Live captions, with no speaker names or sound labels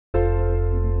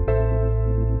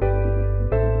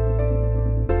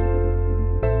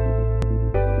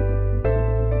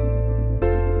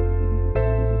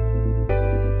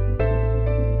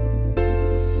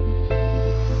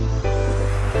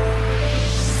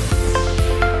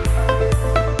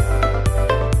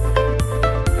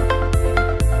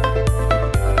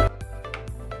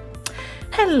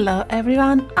Hello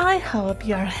everyone, I hope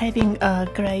you're having a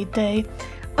great day.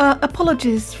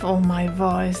 Apologies for my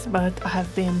voice, but I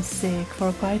have been sick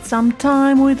for quite some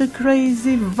time with a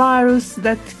crazy virus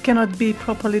that cannot be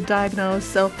properly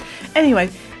diagnosed. So anyway,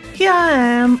 here I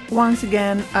am once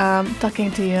again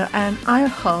talking to you, and I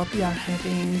hope you are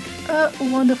having a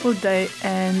wonderful day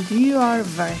and you are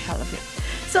very healthy.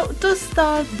 So to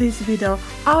start this video,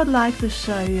 I would like to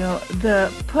show you the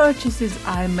purchases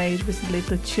I made recently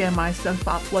to cheer myself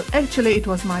up. Well, actually it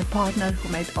was my partner who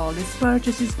made all these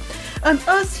purchases, and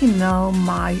as you know,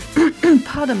 my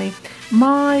pardon me,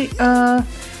 my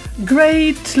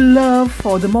great love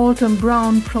for the Molton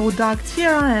Brown products.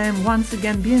 Here I am once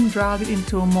again being dragged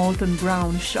into a Molton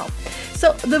Brown shop.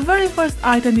 So the very first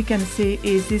item you can see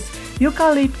is this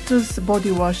Eucalyptus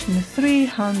body wash in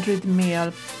 300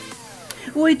 ml,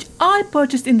 which I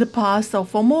purchased in the past. So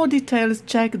for more details,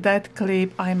 check that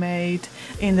clip I made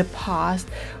in the past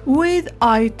with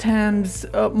items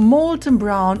Molton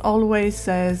Brown always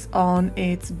says on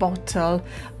its bottle,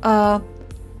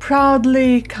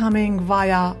 proudly coming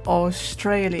via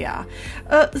Australia.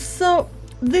 So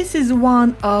this is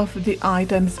one of the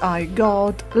items I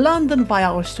got. London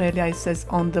via Australia, it says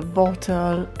on the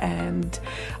bottle, and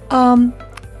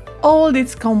all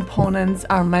its components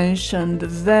are mentioned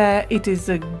there. It is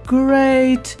a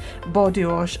great body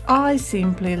wash. I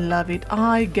simply love it.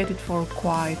 I get it for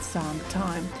quite some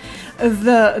time.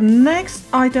 The next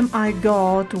item I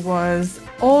got was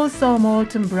also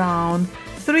Molton Brown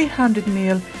 300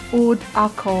 ml Oudh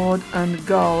Accord and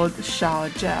Gold shower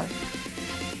gel.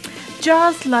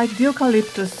 Just like the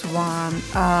Eucalyptus one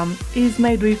is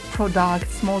made with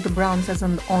products Molton Brown says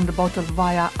on the bottle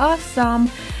via Assam.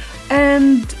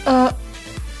 And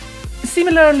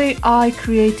similarly, I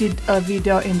created a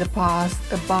video in the past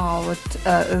about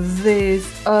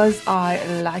this, as I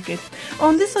like it.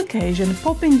 On this occasion,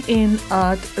 popping in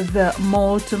at the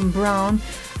Molton Brown,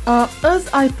 as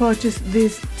I purchased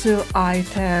these two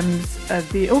items,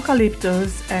 the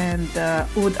Eucalyptus and the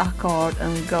Oudh Accord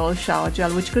and Gold shower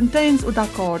gel, which contains Oudh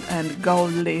Accord and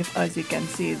gold leaf, as you can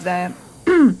see there.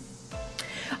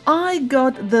 I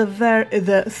got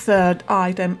the third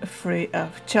item free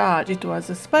of charge. It was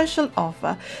a special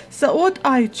offer. So what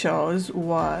I chose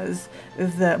was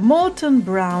the Molton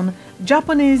Brown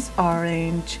Japanese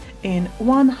Orange in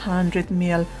 100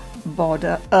 ml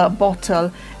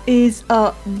bottle. Is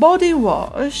a body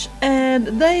wash, and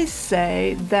they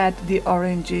say that the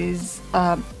oranges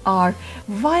are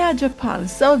via Japan,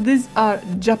 so these are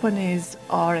Japanese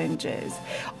oranges.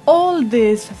 All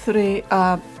these three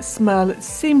smell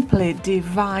simply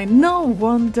divine. No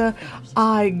wonder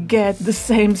I get the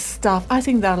same stuff. I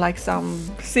think there are like some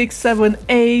 6, 7,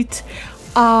 8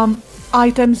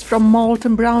 items from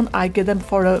Molton Brown. I get them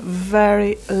for a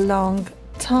very long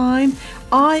time.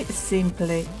 I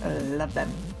simply love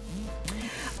them.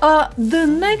 The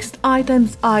next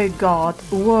items I got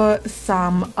were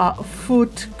some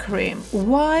foot cream.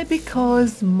 Why?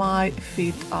 Because my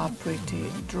feet are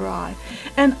pretty dry,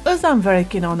 and as I'm very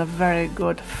keen on a very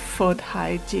good foot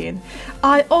hygiene,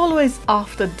 I always,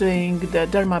 after doing the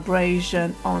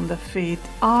dermabrasion on the feet,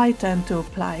 I tend to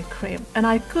apply cream. And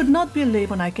I could not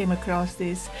believe when I came across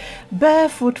this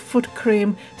Barefoot foot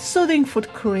cream, soothing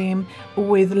foot cream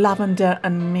with lavender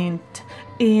and mint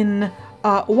in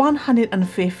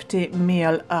 150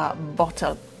 ml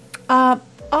bottle.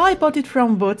 I bought it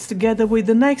from Boots together with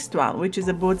the next one, which is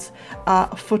a Boots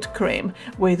foot cream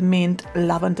with mint,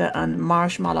 lavender and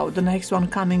marshmallow. The next one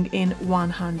coming in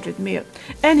 100 ml.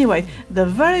 Anyway, the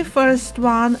very first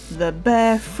one, the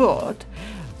Barefoot,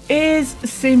 is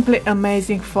simply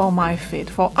amazing for my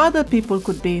feet. For other people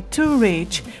could be too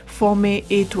rich. For me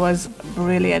it was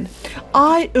brilliant.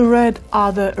 I read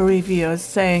other reviews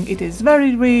saying it is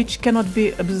very rich, cannot be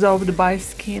absorbed by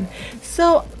skin,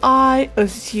 so I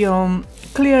assume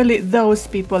clearly those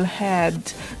people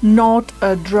had not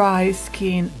a dry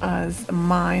skin as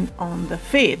mine on the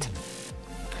feet.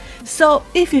 So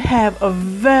if you have a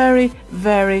very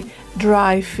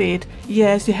dry feet,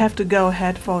 yes, you have to go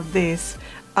ahead for this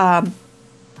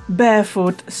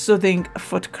Barefoot Soothing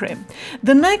foot cream.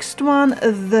 The next one,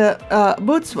 the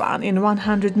Boots one in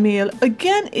 100 ml,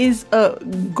 again is a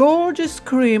gorgeous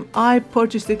cream. I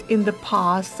purchased it in the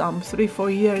past, some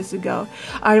 3-4 years ago.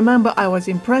 I remember I was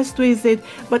impressed with it,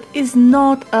 but it's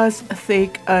not as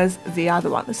thick as the other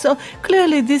one. So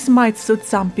clearly this might suit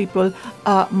some people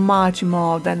much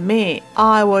more than me.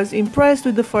 I was impressed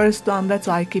with the first one, that's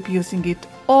why I keep using it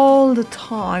all the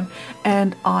time,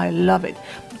 and I love it.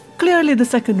 Clearly the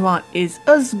second one is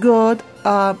as good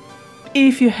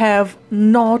if you have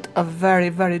not a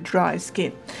very dry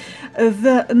skin.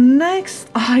 The next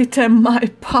item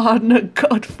my partner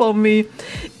got for me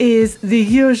is the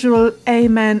usual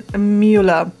Amen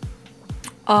Mueller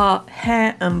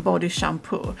hair and body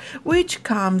shampoo, which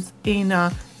comes in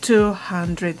a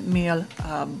 200 ml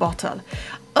bottle.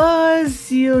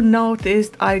 As you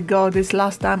noticed, I got this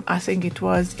last time, I think it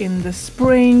was in the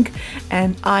spring,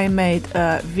 and I made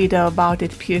a video about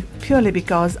it purely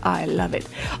because I love it.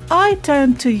 I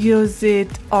tend to use it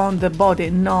on the body,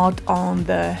 not on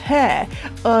the hair,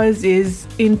 as is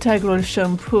integral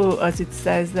shampoo, as it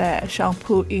says there,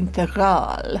 shampoo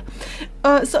integral.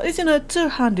 So it's in a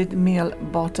 200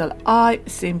 ml bottle. I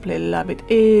simply love it.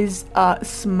 It is a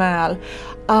smell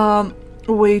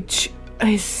which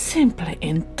is simply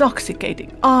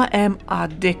intoxicating. I am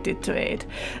addicted to it.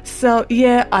 So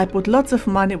yeah, I put lots of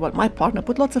money, well, my partner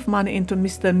put lots of money into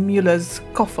Mr. Mueller's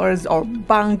coffers or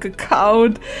bank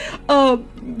account.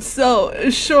 So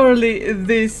surely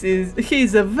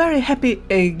he's a very happy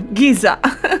geezer.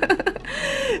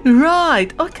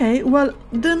 Right, okay, well,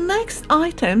 the next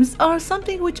items are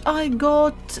something which I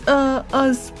got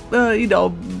as,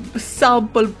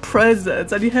 sample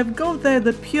presents. And you have got there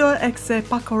the Pure Excès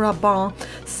Paco Rabanne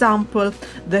sample,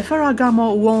 the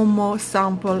Ferragamo Uomo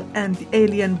sample, and the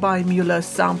Alien by Mueller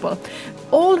sample.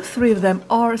 All three of them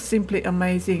are simply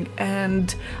amazing,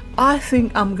 and I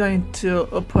think I'm going to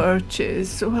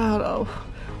purchase, well,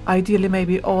 ideally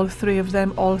maybe all three of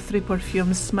them. All three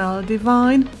perfumes smell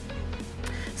divine.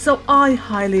 So I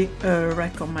highly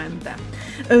recommend them.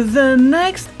 The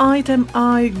next item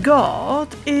I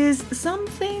got is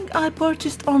something I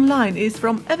purchased online. It's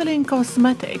from Evelyn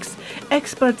Cosmetics,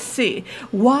 Expert C.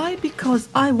 Why? Because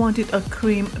I wanted a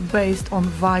cream based on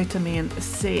vitamin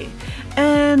C.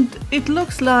 And it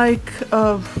looks like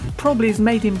probably is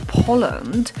made in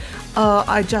Poland.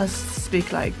 I just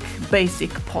speak like basic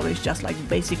Polish, just like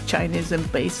basic Chinese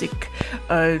and basic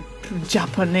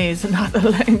Japanese and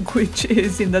other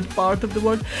languages in that part of the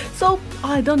world. So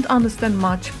I don't understand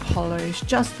much Polish,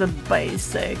 just the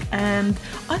basic. And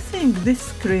I think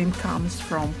this cream comes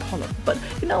from Poland. But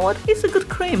you know what? It's a good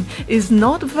cream. It's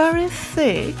not very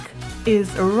thick.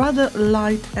 Is rather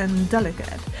light and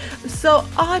delicate. So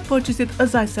I purchased it,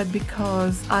 as I said,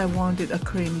 because I wanted a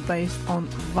cream based on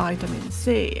vitamin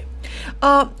C.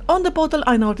 On the bottle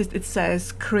I noticed it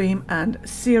says cream and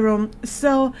serum,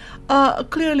 so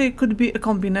clearly it could be a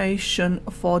combination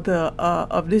for the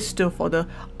of these two for the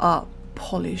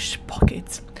Polish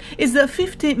pockets. It's a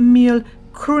 50 ml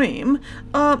cream,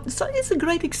 so it's a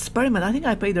great experiment. I think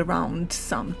I paid around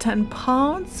some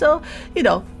 £10, so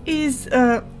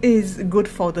is good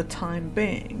for the time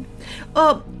being.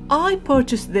 I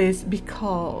purchased this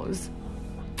because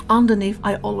underneath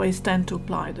I always tend to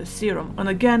apply the serum, and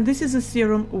again this is a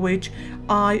serum which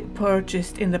I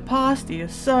purchased in the past. You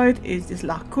saw it, is this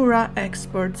La Cura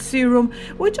Expert Serum,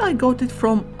 which I got it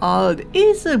from Oudh.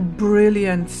 It's a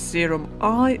brilliant serum,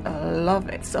 I love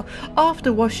it. So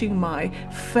after washing my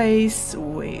face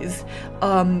with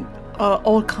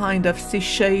all kind of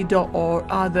Shiseido or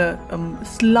other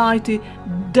slightly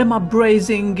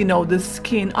demabrasing, the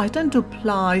skin, I tend to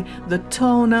apply the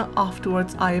toner,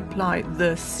 afterwards I apply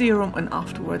the serum, and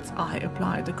afterwards I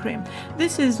apply the cream.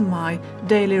 This is my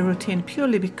daily routine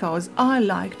purely because I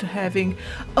like to having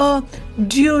a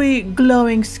dewy,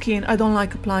 glowing skin. I don't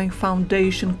like applying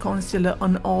foundation, concealer,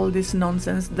 and all this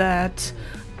nonsense that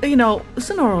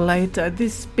sooner or later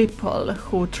these people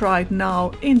who try it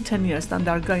now, in 10 years and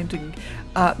are going to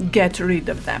get rid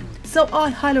of them. So I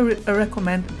highly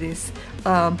recommend this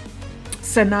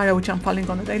scenario which I'm following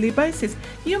on a daily basis.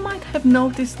 You might have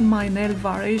noticed my nail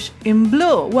varnish in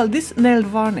blue. Well, this nail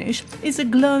varnish is a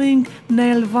glowing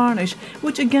nail varnish,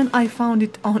 which again I found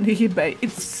it on eBay.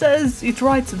 It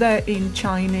writes there in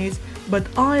Chinese, but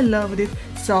I loved it,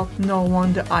 so no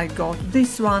wonder I got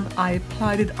this one. I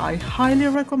applied it, I highly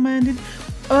recommend it.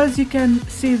 As you can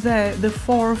see there, the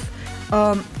fourth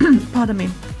pardon me,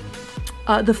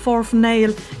 the fourth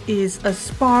nail is a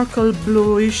sparkle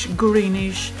bluish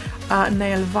greenish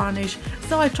nail varnish.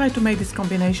 So I tried to make this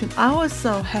combination. I was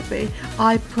so happy.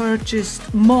 I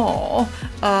purchased more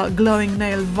glowing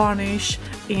nail varnish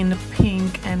in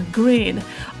pink and green.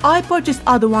 I purchased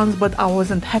other ones, but I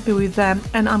wasn't happy with them,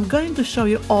 and I'm going to show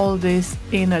you all this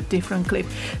in a different clip.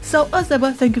 So as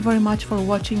ever, thank you very much for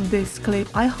watching this clip.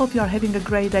 I hope you are having a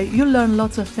great day. You learn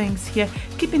lots of things here.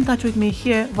 Keep in touch with me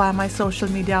here via my social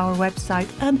media or website,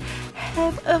 and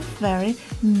have a very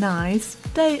nice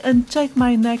day, and check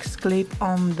my next clip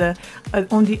on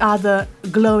the other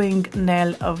glowing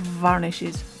nail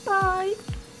varnishes.